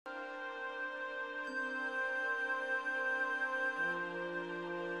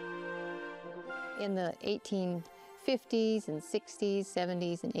In the 1850s and 60s,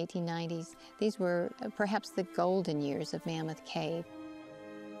 70s, and 1890s, these were perhaps the golden years of Mammoth Cave.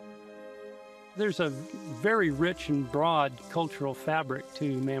 There's a very rich and broad cultural fabric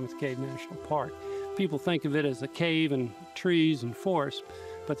to Mammoth Cave National Park. People think of it as a cave and trees and forest,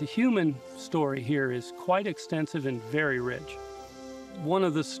 but the human story here is quite extensive and very rich. One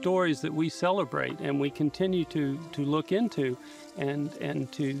of the stories that we celebrate and we continue to look into and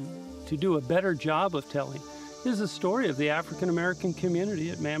to do a better job of telling is the story of the African American community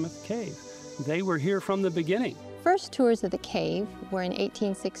at Mammoth Cave. They were here from the beginning. First tours of the cave were in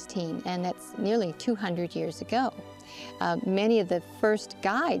 1816, and that's nearly 200 years ago. Many of the first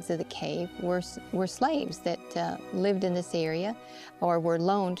guides of the cave were slaves that lived in this area or were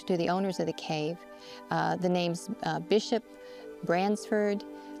loaned to the owners of the cave. The names Bishop, Bransford,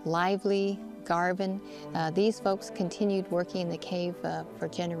 Lively, Garvin, these folks continued working in the cave for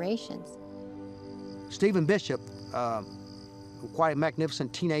generations. Stephen Bishop, quite a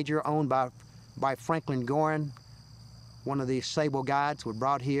magnificent teenager owned by Franklin Gorin, one of the sable guides, was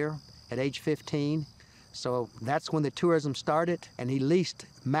brought here at age 15. So that's when the tourism started, and he leased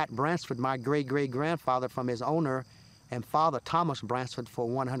Matt Bransford, my great-great-grandfather, from his owner and father, Thomas Bransford, for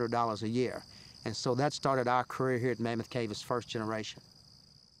 $100 a year. And so that started our career here at Mammoth Cave as first generation.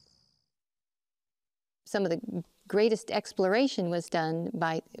 Some of the greatest exploration was done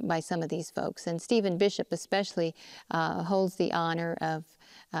by some of these folks, and Stephen Bishop especially holds the honor of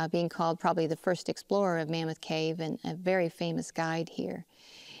being called probably the first explorer of Mammoth Cave and a very famous guide here.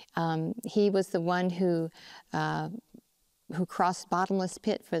 He was the one who crossed Bottomless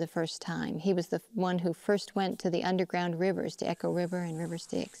Pit for the first time. He was the one who first went to the underground rivers, to Echo River and River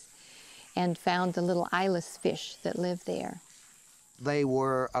Styx, and found the little eyeless fish that lived there. They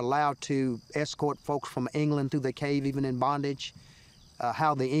were allowed to escort folks from England through the cave, even in bondage.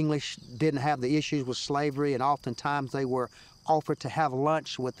 How the English didn't have the issues with slavery, and oftentimes they were offered to have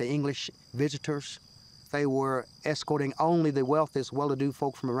lunch with the English visitors. They were escorting only the wealthiest, well-to-do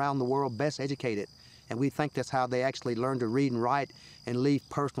folks from around the world, best educated. And we think that's how they actually learned to read and write and leave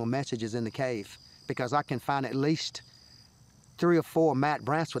personal messages in the cave. Because I can find at least 3 or 4 Matt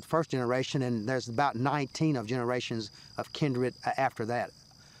Bransford first generation, and there's about 19 of generations of kindred after that,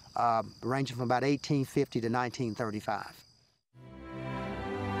 ranging from about 1850 to 1935.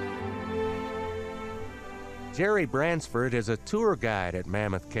 Jerry Bransford is a tour guide at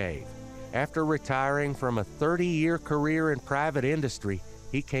Mammoth Cave. After retiring from a 30-year career in private industry,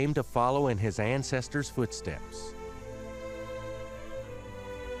 he came to follow in his ancestors' footsteps.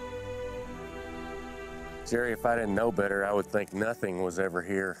 Jerry, if I didn't know better, I would think nothing was ever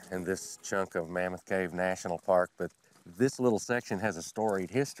here in this chunk of Mammoth Cave National Park, but this little section has a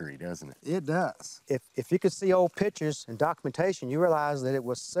storied history, doesn't it? It does. If you could see old pictures and documentation, you realize that it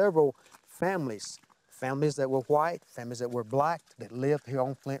was several families that were white, families that were black, that lived here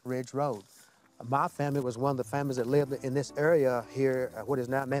on Flint Ridge Road. My family was one of the families that lived in this area here, what is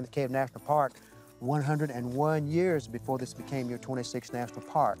now Mammoth Cave National Park, 101 years before this became your 26th National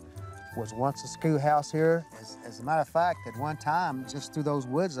Park. Was once a schoolhouse here. As a matter of fact, at one time, just through those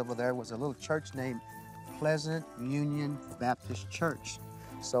woods over there was a little church named Pleasant Union Baptist Church.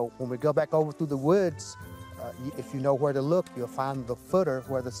 So when we go back over through the woods, if you know where to look, you'll find the footer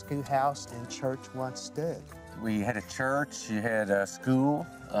where the schoolhouse and church once stood. We had a church, you had a school,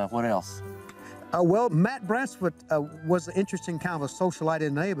 what else? Well, Matt Bransford was an interesting kind of a socialite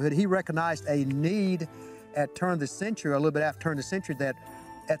in the neighborhood. He recognized a need at turn of the century, or a little bit after turn of the century, that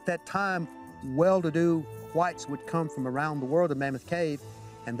at that time, well-to-do whites would come from around the world to Mammoth Cave,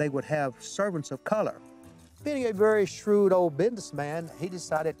 and they would have servants of color. Being a very shrewd old businessman, he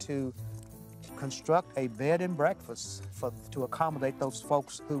decided to construct a bed and breakfast to accommodate those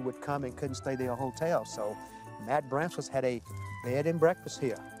folks who would come and couldn't stay at a hotel. So Matt Bransford had a bed and breakfast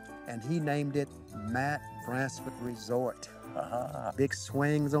here, and he named it Matt Bransford Resort. Big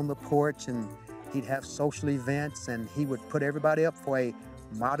swings on the porch, and he'd have social events, and he would put everybody up for a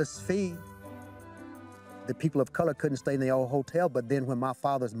modest fee. The people of color couldn't stay in the old hotel, but then when my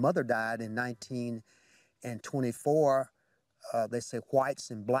father's mother died in 1924, they said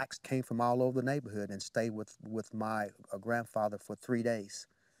whites and blacks came from all over the neighborhood and stayed with my grandfather for 3 days,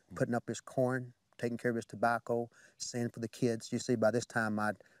 putting up his corn, taking care of his tobacco, sending for the kids. You see, by this time,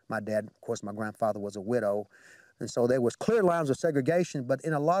 my dad, of course, my grandfather was a widow, and so there was clear lines of segregation, but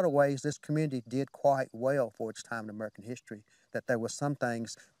in a lot of ways, this community did quite well for its time in American history, that there were some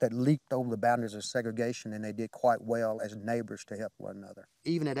things that leaked over the boundaries of segregation, and they did quite well as neighbors to help one another.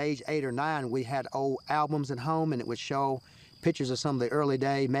 Even at age 8 or 9, we had old albums at home, and it would show pictures of some of the early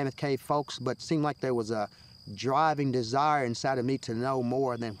day Mammoth Cave folks, but it seemed like there was a driving desire inside of me to know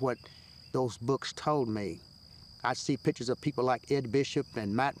more than what those books told me. I'd see pictures of people like Ed Bishop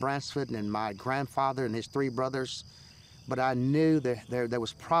and Matt Bransford and my grandfather and his 3 brothers, but I knew that there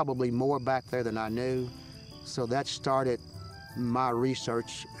was probably more back there than I knew, so that started my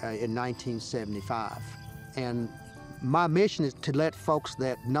research in 1975. And my mission is to let folks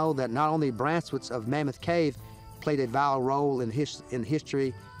that know that not only Bransfords of Mammoth Cave played a vital role in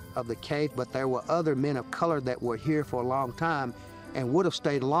history of the cave, but there were other men of color that were here for a long time and would have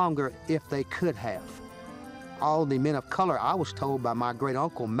stayed longer if they could have. All the men of color, I was told by my great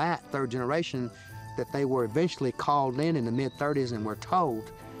uncle Matt, 3rd generation, that they were eventually called in the mid-30s and were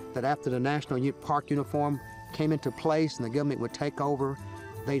told that after the National Park uniform came into place and the government would take over,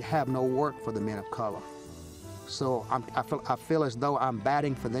 they'd have no work for the men of color. So I feel as though I'm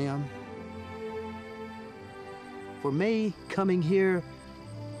batting for them. For me, coming here,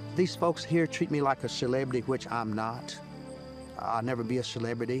 these folks here treat me like a celebrity, which I'm not. I'll never be a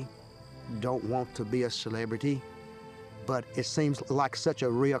celebrity. Don't want to be a celebrity. But it seems like such a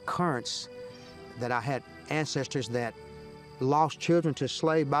reoccurrence that I had ancestors that lost children to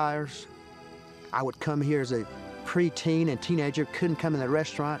slave buyers. I would come here as a preteen and teenager, couldn't come in the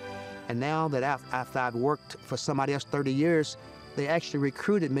restaurant, and now that after I've worked for somebody else 30 years, they actually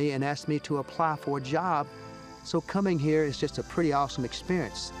recruited me and asked me to apply for a job. So coming here is just a pretty awesome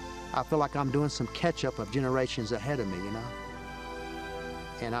experience. I feel like I'm doing some catch-up of generations ahead of me, you know?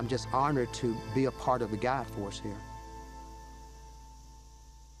 And I'm just honored to be a part of the guide force here.